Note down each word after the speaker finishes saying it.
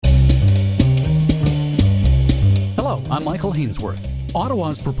I'm Michael Hainsworth.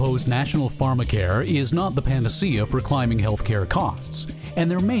 Ottawa's proposed national pharmacare is not the panacea for climbing healthcare costs, and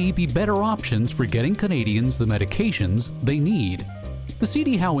there may be better options for getting Canadians the medications they need. The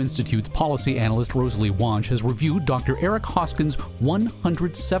C.D. Howe Institute's policy analyst Rosalie Wanch has reviewed Dr. Eric Hoskin's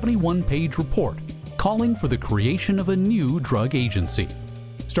 171-page report, calling for the creation of a new drug agency.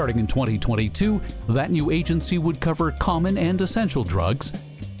 Starting in 2022, that new agency would cover common and essential drugs.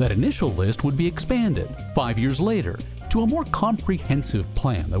 That initial list would be expanded 5 years later to a more comprehensive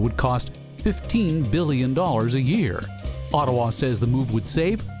plan that would cost $15 billion a year. Ottawa says the move would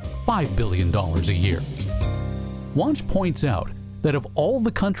save $5 billion a year. Wanch points out that of all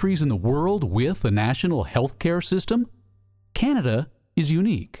the countries in the world with a national healthcare system, Canada is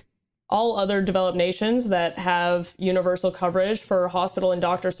unique. All other developed nations that have universal coverage for hospital and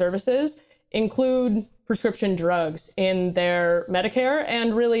doctor services include prescription drugs in their Medicare,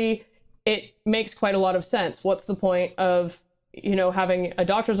 and really it makes quite a lot of sense. What's the point of, having a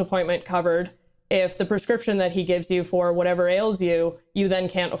doctor's appointment covered if the prescription that he gives you for whatever ails you, you then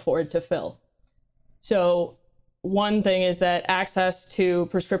can't afford to fill? So one thing is that access to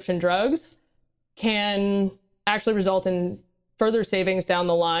prescription drugs can actually result in further savings down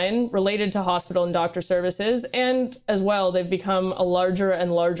the line related to hospital and doctor services. And as well, they've become a larger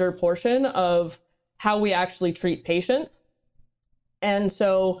and larger portion of how we actually treat patients. And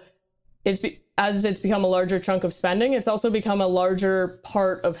so as it's become a larger chunk of spending, it's also become a larger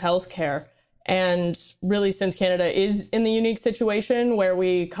part of healthcare. And really, since Canada is in the unique situation where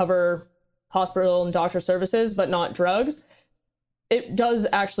we cover hospital and doctor services, but not drugs, it does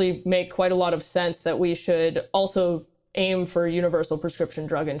actually make quite a lot of sense that we should also aim for universal prescription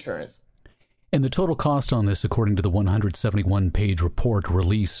drug insurance. And the total cost on this, according to the 171-page report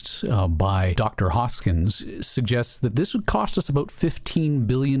released by Dr. Hoskins, suggests that this would cost us about $15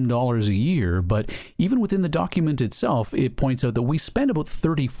 billion a year. But even within the document itself, it points out that we spend about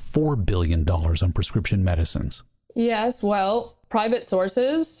 $34 billion on prescription medicines. Yes, well, private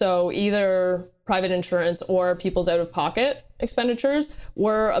sources, so either private insurance or people's out-of-pocket expenditures,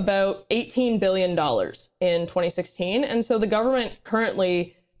 were about $18 billion in 2016. And so the government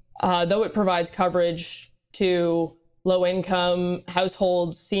currently, though it provides coverage to low-income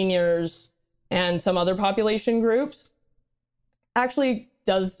households, seniors, and some other population groups, actually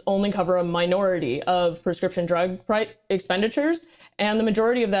does only cover a minority of prescription drug expenditures. And the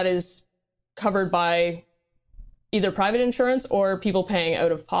majority of that is covered by either private insurance or people paying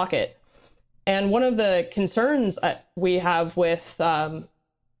out of pocket. And one of the concerns we have with is that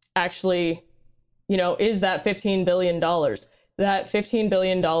 $15 billion. That $15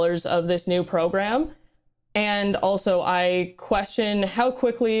 billion of this new program. And also I question how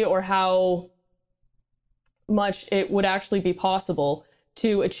quickly or how much it would actually be possible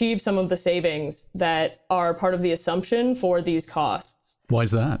to achieve some of the savings that are part of the assumption for these costs. Why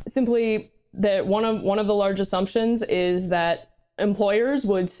is that? Simply that one of the large assumptions is that employers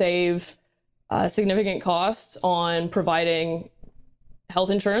would save significant costs on providing health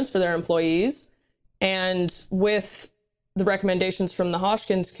insurance for their employees. And with the recommendations from the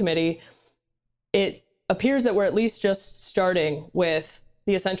Hoskins Committee, it appears that we're at least just starting with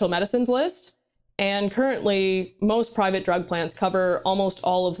the essential medicines list. And currently, most private drug plans cover almost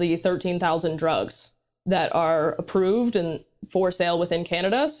all of the 13,000 drugs that are approved and for sale within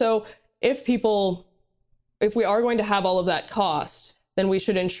Canada. So if we are going to have all of that cost, then we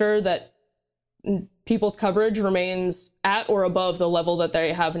should ensure that people's coverage remains at or above the level that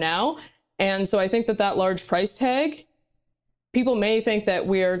they have now. And so I think that large price tag, people may think that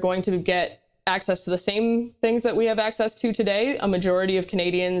we are going to get access to the same things that we have access to today. A majority of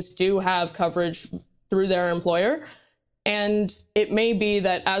Canadians do have coverage through their employer. And it may be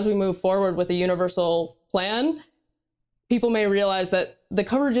that as we move forward with a universal plan, people may realize that the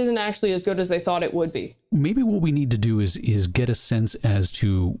coverage isn't actually as good as they thought it would be. Maybe what we need to do is get a sense as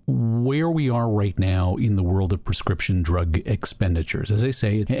to where we are right now in the world of prescription drug expenditures. As I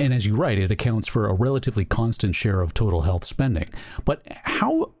say, and as you write, it accounts for a relatively constant share of total health spending. But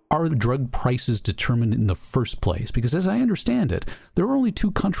how are the drug prices determined in the first place? Because as I understand it, there are only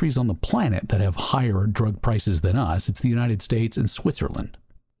two countries on the planet that have higher drug prices than us. It's the United States and Switzerland.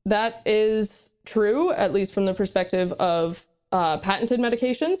 That is true, at least from the perspective of patented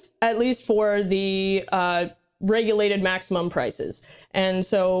medications, at least for the regulated maximum prices. And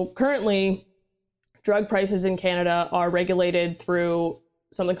so currently, drug prices in Canada are regulated through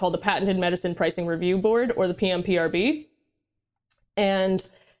something called the Patented Medicine Pricing Review Board, or the PMPRB. And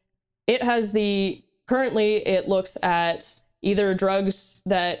currently it looks at either drugs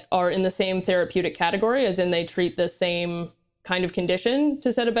that are in the same therapeutic category, as in they treat the same kind of condition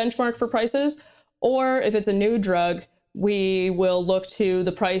to set a benchmark for prices, or if it's a new drug, we will look to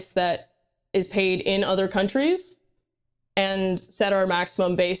the price that is paid in other countries and set our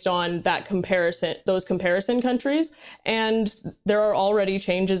maximum based on that comparison, those comparison countries. And there are already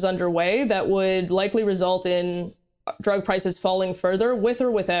changes underway that would likely result in drug prices falling further with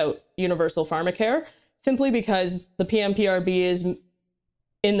or without universal pharmacare, simply because the PMPRB is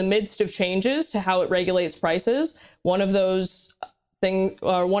in the midst of changes to how it regulates prices. One of the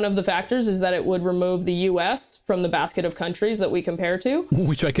factors is that it would remove the US from the basket of countries that we compare to.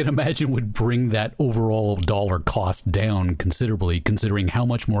 Which I can imagine would bring that overall dollar cost down considerably, considering how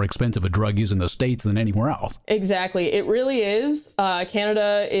much more expensive a drug is in the States than anywhere else. Exactly. It really is.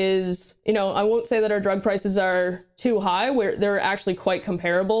 Canada is, I won't say that our drug prices are too high. They're actually quite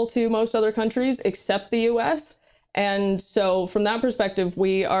comparable to most other countries except the US. And so from that perspective,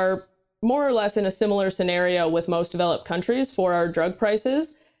 we are more or less in a similar scenario with most developed countries for our drug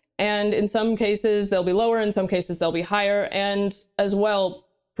prices. And in some cases, they'll be lower. In some cases, they'll be higher. And as well,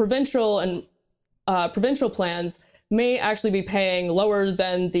 provincial plans may actually be paying lower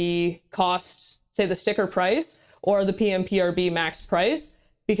than the cost, say the sticker price or the PMPRB max price,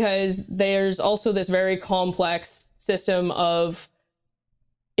 because there's also this very complex system of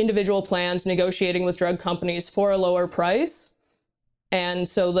individual plans negotiating with drug companies for a lower price. And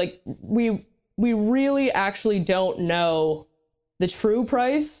so we really actually don't know the true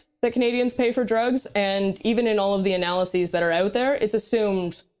price that Canadians pay for drugs. And even in all of the analyses that are out there, it's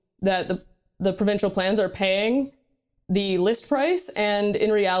assumed that the provincial plans are paying the list price. And in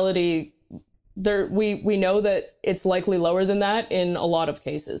reality, we know that it's likely lower than that in a lot of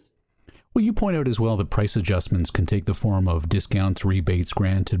cases. Well, you point out as well that price adjustments can take the form of discounts, rebates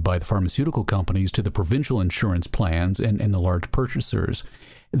granted by the pharmaceutical companies to the provincial insurance plans and the large purchasers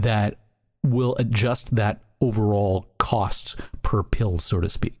that will adjust that overall cost per pill, so to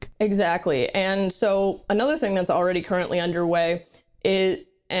speak. Exactly. And so another thing that's already currently underway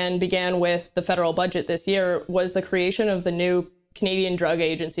and began with the federal budget this year was the creation of the new Canadian Drug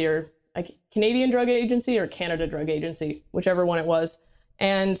Agency, or Canadian Drug Agency or Canada Drug Agency, whichever one it was.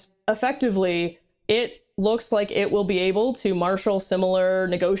 And effectively, it looks like it will be able to marshal similar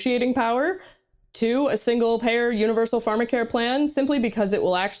negotiating power to a single payer universal pharmacare plan, simply because it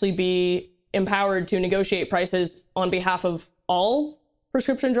will actually be empowered to negotiate prices on behalf of all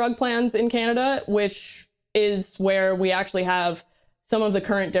prescription drug plans in Canada, which is where we actually have some of the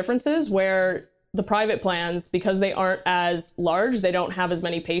current differences, where the private plans, because they aren't as large, they don't have as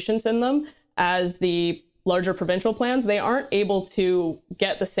many patients in them as the larger provincial plans, they aren't able to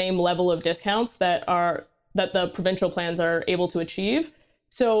get the same level of discounts that the provincial plans are able to achieve.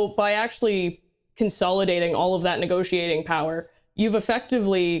 So by actually consolidating all of that negotiating power, you've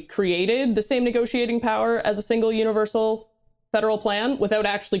effectively created the same negotiating power as a single universal federal plan without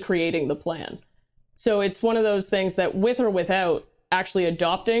actually creating the plan. So it's one of those things that, with or without actually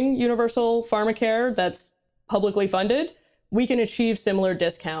adopting universal pharmacare that's publicly funded, we can achieve similar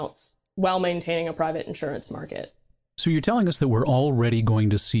discounts while maintaining a private insurance market. So you're telling us that we're already going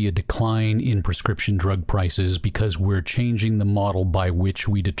to see a decline in prescription drug prices because we're changing the model by which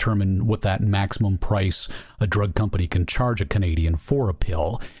we determine what that maximum price a drug company can charge a Canadian for a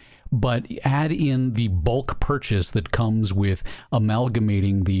pill. But add in the bulk purchase that comes with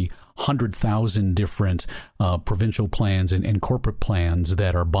amalgamating the 100,000 different provincial plans and corporate plans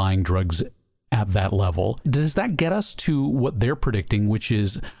that are buying drugs at that level. Does that get us to what they're predicting, which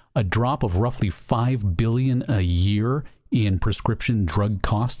is a drop of roughly $5 billion a year in prescription drug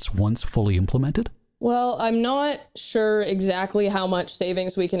costs once fully implemented? Well, I'm not sure exactly how much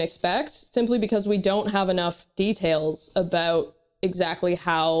savings we can expect, simply because we don't have enough details about exactly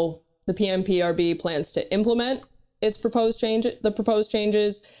how the PMPRB plans to implement the proposed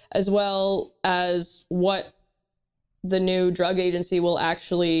changes, as well as what the new drug agency will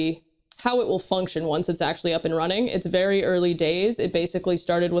actually, how it will function once it's actually up and running. It's very early days. It basically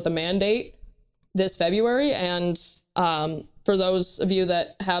started with a mandate this February. And for those of you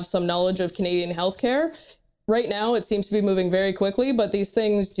that have some knowledge of Canadian healthcare, right now it seems to be moving very quickly, but these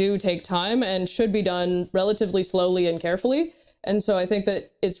things do take time and should be done relatively slowly and carefully. And so I think that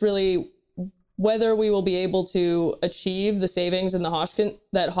it's really whether we will be able to achieve the savings in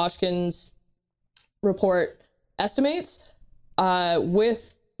that Hodgkin's report estimates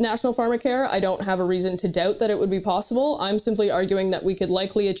with National Pharmacare. I don't have a reason to doubt that it would be possible. I'm simply arguing that we could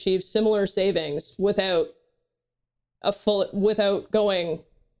likely achieve similar savings without going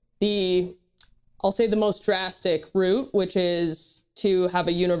the most drastic route, which is to have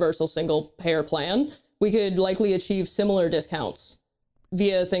a universal single payer plan. We could likely achieve similar discounts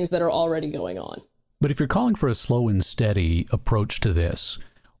via things that are already going on. But if you're calling for a slow and steady approach to this,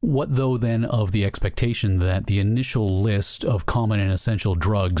 What, though, then, of the expectation that the initial list of common and essential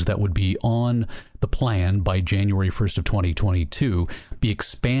drugs that would be on the plan by January 1st of 2022 be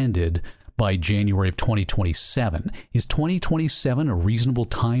expanded by January of 2027? Is 2027 a reasonable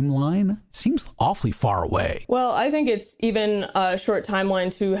timeline? It seems awfully far away. Well, I think it's even a short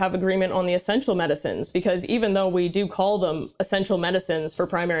timeline to have agreement on the essential medicines, because even though we do call them essential medicines for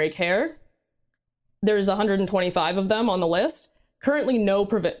primary care, there's 125 of them on the list. Currently, no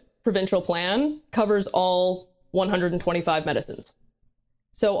provincial plan covers all 125 medicines.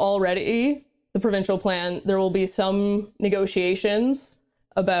 So already, the provincial plan, there will be some negotiations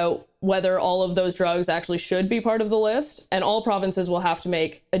about whether all of those drugs actually should be part of the list, and all provinces will have to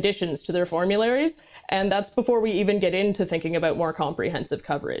make additions to their formularies, and that's before we even get into thinking about more comprehensive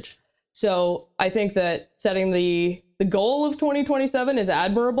coverage. So I think that setting the goal of 2027 is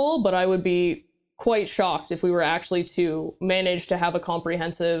admirable, but I would be quite shocked if we were actually to manage to have a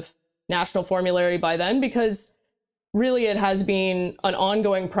comprehensive national formulary by then, because really it has been an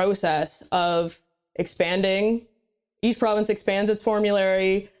ongoing process of expanding. Each province expands its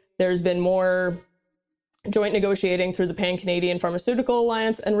formulary. There's been more joint negotiating through the Pan-Canadian Pharmaceutical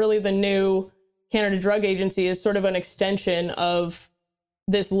Alliance, and really the new Canada Drug Agency is sort of an extension of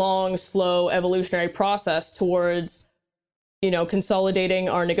this long, slow evolutionary process towards consolidating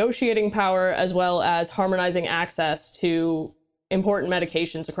our negotiating power as well as harmonizing access to important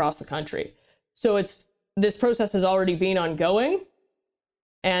medications across the country. So this process has already been ongoing,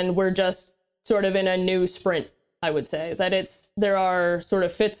 and we're just sort of in a new sprint, I would say. That there are sort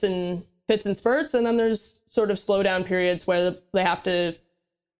of fits and spurts, and then there's sort of slowdown periods where they have to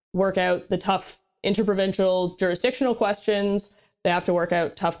work out the tough interprovincial jurisdictional questions. They have to work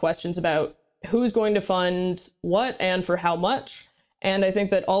out tough questions about who's going to fund what and for how much. And I think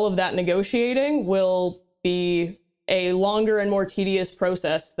that all of that negotiating will be a longer and more tedious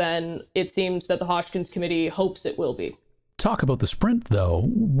process than it seems that the Hodgkins Committee hopes it will be. Talk about the sprint, though.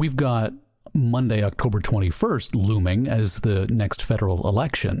 We've got Monday, October 21st looming as the next federal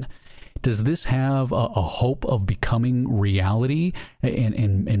election. Does this have a hope of becoming reality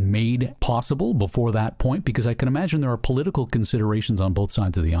and made possible before that point? Because I can imagine there are political considerations on both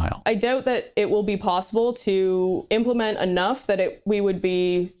sides of the aisle. I doubt that it will be possible to implement enough that we would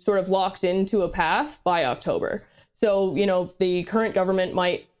be sort of locked into a path by October. So, the current government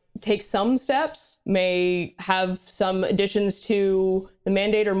might take some steps, may have some additions to the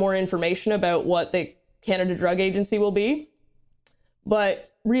mandate or more information about what the Canada Drug Agency will be. But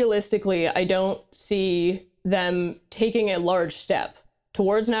realistically, I don't see them taking a large step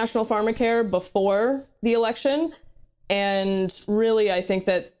towards national pharmacare before the election. And really, I think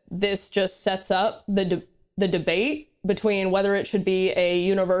that this just sets up the debate between whether it should be a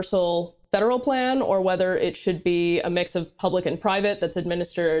universal federal plan or whether it should be a mix of public and private that's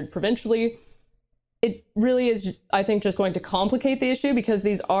administered provincially. It really is, I think, just going to complicate the issue, because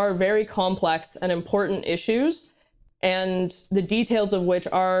these are very complex and important issues, and the details of which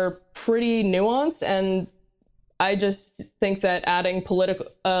are pretty nuanced. And I just think that adding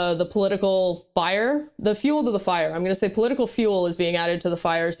the political fire, the fuel to the fire, I'm going to say political fuel is being added to the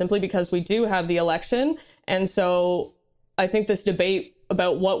fire simply because we do have the election. And so I think this debate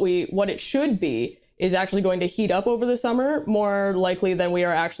about what it should be is actually going to heat up over the summer, more likely than we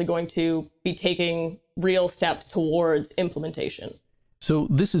are actually going to be taking real steps towards implementation. So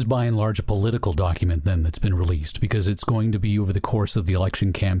this is by and large a political document then that's been released, because it's going to be over the course of the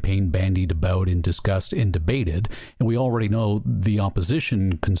election campaign bandied about and discussed and debated. And we already know the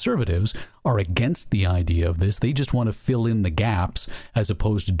opposition Conservatives are against the idea of this. They just want to fill in the gaps as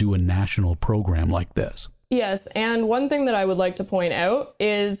opposed to do a national program like this. Yes, and one thing that I would like to point out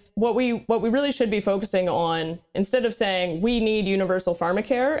is what we really should be focusing on, instead of saying we need universal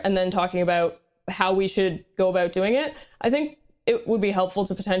pharmacare and then talking about how we should go about doing it. I think it would be helpful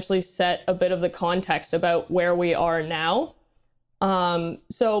to potentially set a bit of the context about where we are now.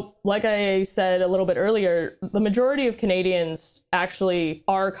 So like I said a little bit earlier, the majority of Canadians actually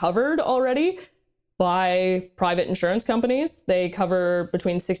are covered already by private insurance companies. They cover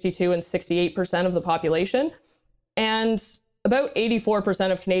between 62 and 68% of the population. And about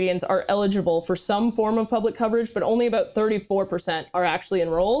 84% of Canadians are eligible for some form of public coverage, but only about 34% are actually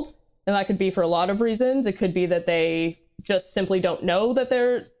enrolled. And that could be for a lot of reasons. It could be that they just simply don't know that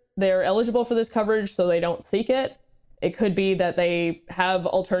they're eligible for this coverage, so they don't seek it. It could be that they have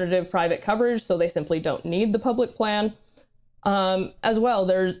alternative private coverage, so they simply don't need the public plan. As well,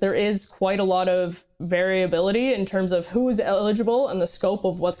 there is quite a lot of variability in terms of who is eligible and the scope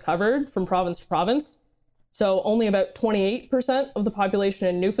of what's covered from province to province. So only about 28% of the population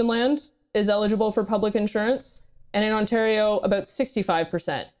in Newfoundland is eligible for public insurance. and in Ontario, about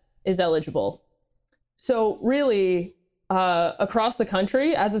 65% is eligible. So really, across the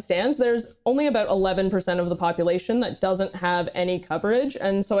country, as it stands, there's only about 11% of the population that doesn't have any coverage.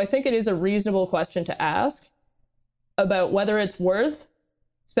 And so I think it is a reasonable question to ask about whether it's worth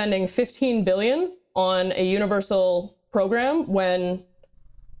spending $15 billion on a universal program when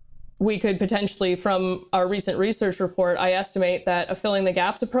we could potentially, from our recent research report, I estimate that a filling the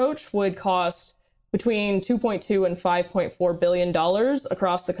gaps approach would cost between $2.2 and $5.4 billion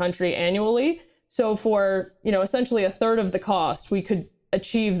across the country annually. So for, essentially a third of the cost, we could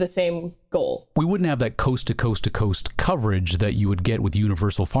achieve the same goal. We wouldn't have that coast to coast to coast coverage that you would get with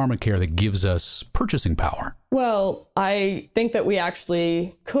universal pharmacare that gives us purchasing power. Well, I think that we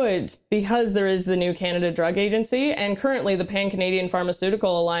actually could, because there is the new Canada Drug Agency, and currently the Pan-Canadian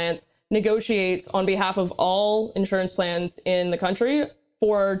Pharmaceutical Alliance negotiates on behalf of all insurance plans in the country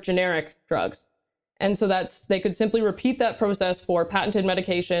for generic drugs. And so they could simply repeat that process for patented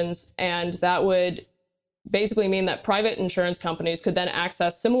medications, and that would basically mean that private insurance companies could then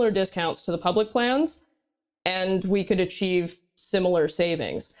access similar discounts to the public plans, and we could achieve similar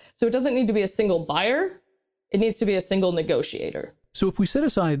savings. So it doesn't need to be a single buyer, it needs to be a single negotiator. So if we set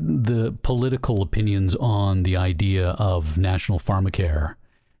aside the political opinions on the idea of national pharmacare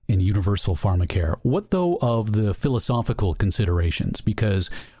and universal pharmacare, what though of the philosophical considerations? Because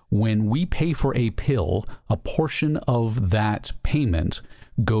when we pay for a pill, a portion of that payment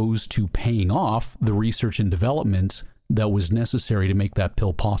goes to paying off the research and development that was necessary to make that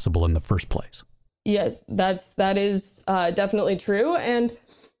pill possible in the first place. Yes, that is definitely true. And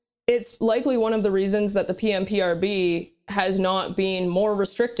it's likely one of the reasons that the PMPRB has not been more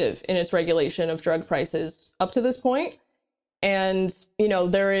restrictive in its regulation of drug prices up to this point. And,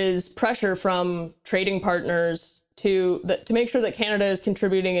 there is pressure from trading partners to make sure that Canada is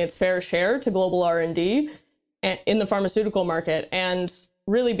contributing its fair share to global R&D in the pharmaceutical market. And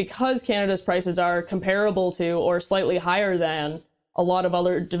really, because Canada's prices are comparable to or slightly higher than a lot of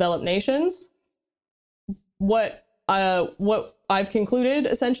other developed nations, what I've concluded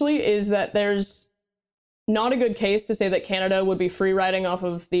essentially is that there's not a good case to say that Canada would be free riding off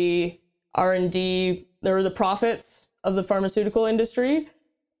of the R&D or the profits of the pharmaceutical industry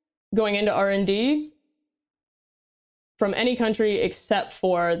going into R&D from any country except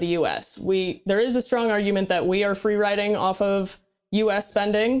for the US. There is a strong argument that we are free riding off of US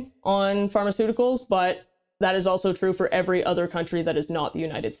spending on pharmaceuticals, but that is also true for every other country that is not the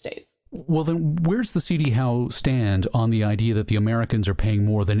United States. Well, then where's the CD Howe stand on the idea that the Americans are paying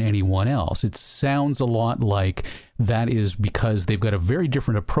more than anyone else? It sounds a lot like that is because they've got a very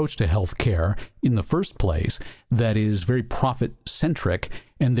different approach to healthcare in the first place that is very profit-centric,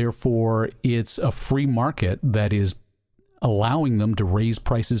 and therefore it's a free market that is allowing them to raise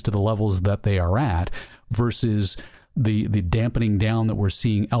prices to the levels that they are at versus the dampening down that we're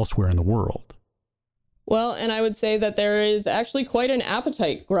seeing elsewhere in the world. Well, and I would say that there is actually quite an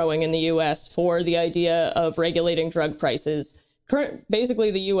appetite growing in the U.S. for the idea of regulating drug prices.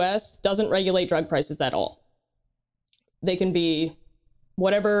 Basically, the U.S. doesn't regulate drug prices at all. They can be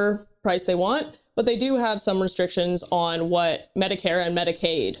whatever price they want, but they do have some restrictions on what Medicare and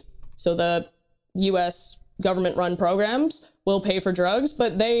Medicaid, so the U.S. government-run programs, will pay for drugs,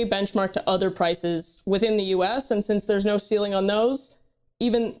 but they benchmark to other prices within the U.S., and since there's no ceiling on those,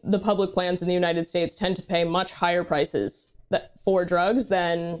 even the public plans in the United States tend to pay much higher prices for drugs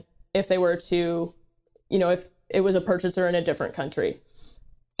than if they were to, if it was a purchaser in a different country.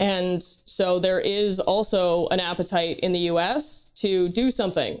 And so there is also an appetite in the US to do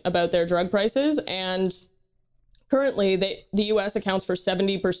something about their drug prices. And currently, the US accounts for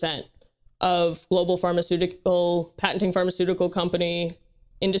 70% of global patenting pharmaceutical company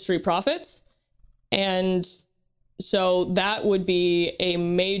industry profits. And so that would be a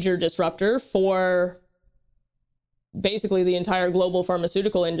major disruptor for basically the entire global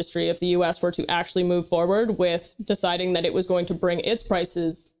pharmaceutical industry if the US were to actually move forward with deciding that it was going to bring its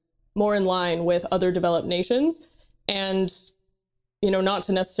prices more in line with other developed nations. And, not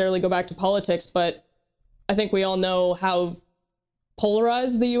to necessarily go back to politics, but I think we all know how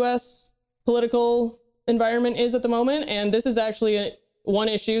polarized the US political environment is at the moment. And this is actually one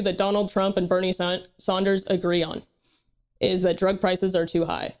issue that Donald Trump and Bernie Sanders agree on, is that drug prices are too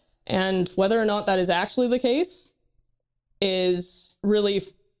high. And whether or not that is actually the case is really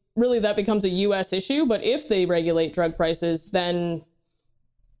that becomes a US issue. But if they regulate drug prices, then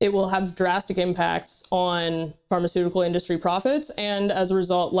it will have drastic impacts on pharmaceutical industry profits, and as a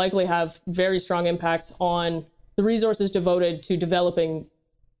result, likely have very strong impacts on the resources devoted to developing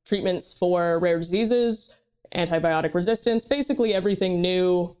treatments for rare diseases, antibiotic resistance, basically everything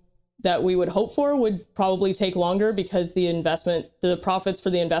new that we would hope for would probably take longer because the profits for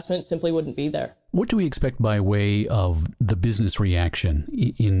the investment simply wouldn't be there. What do we expect by way of the business reaction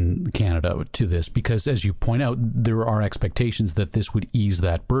in Canada to this? Because as you point out, there are expectations that this would ease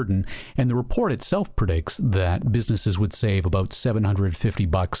that burden. And the report itself predicts that businesses would save about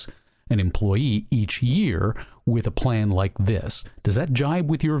 $750 an employee each year with a plan like this. Does that jibe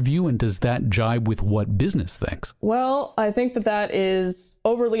with your view, and does that jibe with what business thinks? Well, I think that is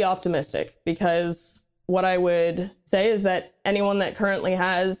overly optimistic, because what I would say is that anyone that currently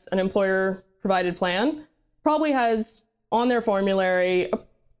has an employer-provided plan probably has on their formulary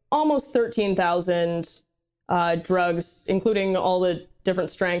almost 13,000 drugs, including all the different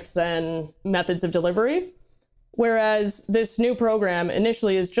strengths and methods of delivery. Whereas this new program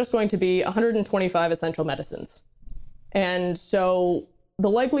initially is just going to be 125 essential medicines. And so the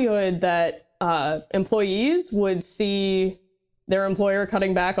likelihood that employees would see their employer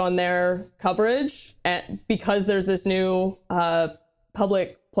cutting back on their coverage because there's this new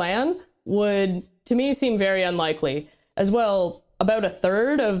public plan would, to me, seem very unlikely. As well, about a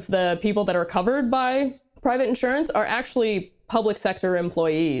third of the people that are covered by private insurance are actually public sector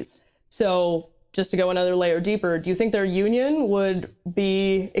employees. So just to go another layer deeper, do you think their union would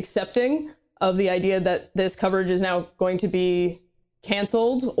be accepting of the idea that this coverage is now going to be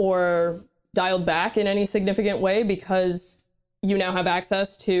canceled or dialed back in any significant way because you now have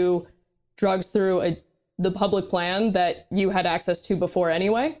access to drugs through the public plan that you had access to before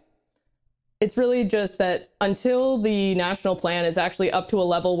anyway? It's really just that until the national plan is actually up to a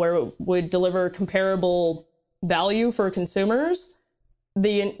level where it would deliver comparable value for consumers,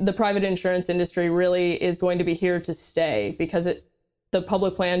 the private insurance industry really is going to be here to stay, because the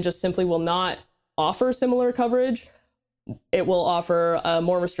public plan just simply will not offer similar coverage. It will offer a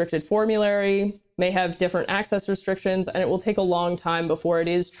more restricted formulary, may have different access restrictions, and it will take a long time before it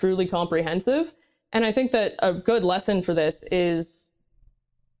is truly comprehensive. And I think that a good lesson for this is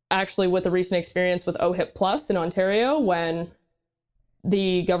actually with the recent experience with OHIP Plus in Ontario, when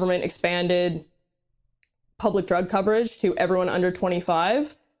the government expanded public drug coverage to everyone under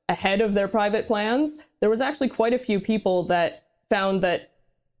 25 ahead of their private plans. There was actually quite a few people that found that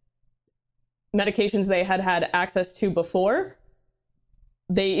medications they had had access to before,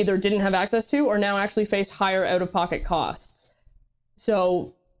 they either didn't have access to or now actually faced higher out-of-pocket costs.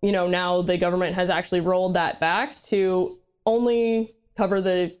 So, now the government has actually rolled that back to only cover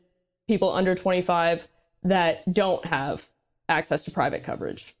the people under 25 that don't have access to private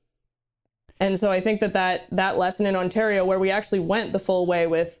coverage. And so I think that lesson in Ontario, where we actually went the full way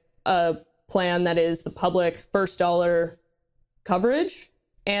with a plan that is the public first dollar coverage,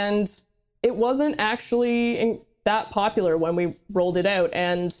 and it wasn't actually that popular when we rolled it out.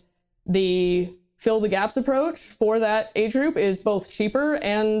 And the fill the gaps approach for that age group is both cheaper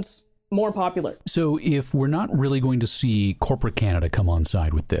and more popular. So if we're not really going to see corporate Canada come on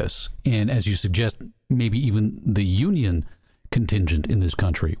side with this, and as you suggest, maybe even the union contingent in this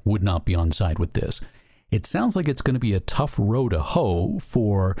country would not be on side with this, it sounds like it's going to be a tough row to hoe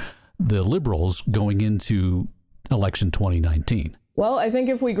for the Liberals going into election 2019. Well, I think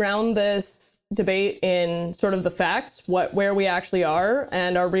if we ground this debate in sort of the facts, where we actually are,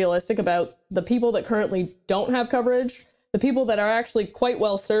 and are realistic about the people that currently don't have coverage, the people that are actually quite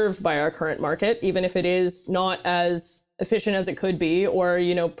well served by our current market, even if it is not as efficient as it could be, or,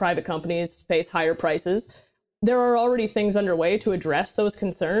 private companies face higher prices, there are already things underway to address those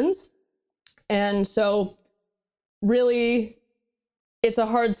concerns. And so really, it's a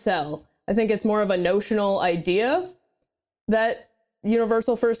hard sell. I think it's more of a notional idea that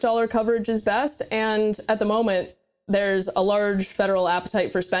universal first dollar coverage is best. And at the moment, there's a large federal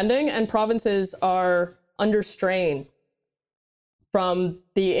appetite for spending, and provinces are under strain from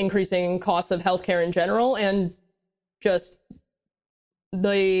the increasing costs of healthcare in general, and just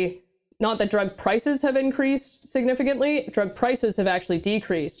not that drug prices have increased significantly, drug prices have actually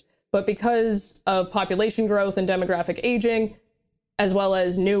decreased. But because of population growth and demographic aging, as well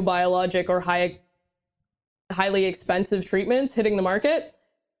as new biologic or highly expensive treatments hitting the market,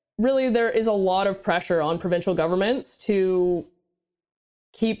 really there is a lot of pressure on provincial governments to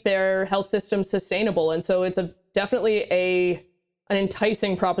keep their health systems sustainable. And so it's definitely an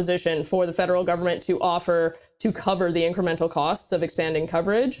enticing proposition for the federal government to offer to cover the incremental costs of expanding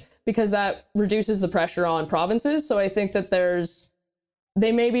coverage, because that reduces the pressure on provinces. So I think that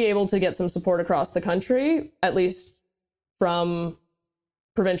they may be able to get some support across the country, at least from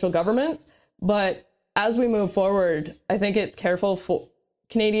provincial governments. But as we move forward, I think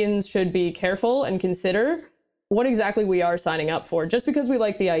Canadians should be careful and consider what exactly we are signing up for. Just because we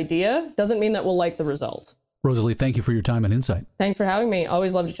like the idea doesn't mean that we'll like the result. Rosalie, thank you for your time and insight. Thanks for having me.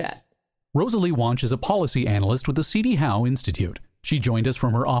 Always love to chat. Rosalie Wunsch is a policy analyst with the C.D. Howe Institute. She joined us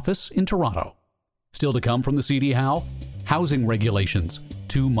from her office in Toronto. Still to come from the C.D. Howe, housing regulations.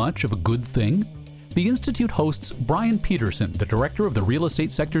 Too much of a good thing? The Institute hosts Brian Peterson, the director of the Real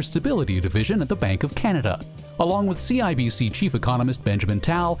Estate Sector Stability Division at the Bank of Canada, along with CIBC Chief Economist Benjamin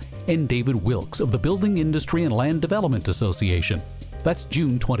Tal and David Wilkes of the Building Industry and Land Development Association. That's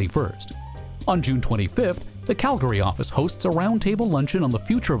June 21st. On June 25th, the Calgary office hosts a roundtable luncheon on the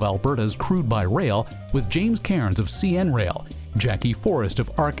future of Alberta's crude by rail with James Cairns of CN Rail, Jackie Forrest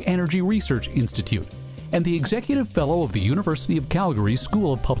of ARC Energy Research Institute, and the Executive Fellow of the University of Calgary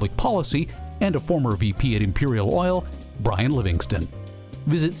School of Public Policy and a former VP at Imperial Oil, Brian Livingston.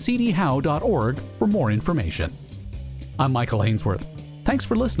 Visit cdhowe.org for more information. I'm Michael Hainsworth. Thanks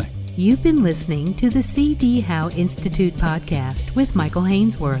for listening. You've been listening to the C.D. Howe Institute podcast with Michael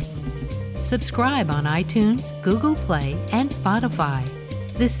Hainsworth. Subscribe on iTunes, Google Play, and Spotify.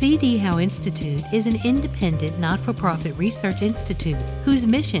 The C.D. Howe Institute is an independent, not-for-profit research institute whose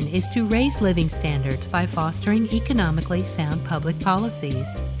mission is to raise living standards by fostering economically sound public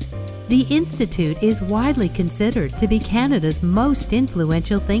policies. The Institute is widely considered to be Canada's most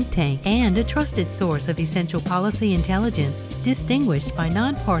influential think tank and a trusted source of essential policy intelligence, distinguished by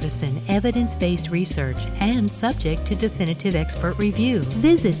nonpartisan, evidence-based research and subject to definitive expert review.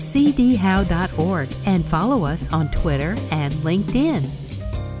 Visit cdhowe.org and follow us on Twitter and LinkedIn.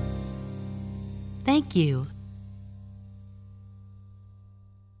 Thank you.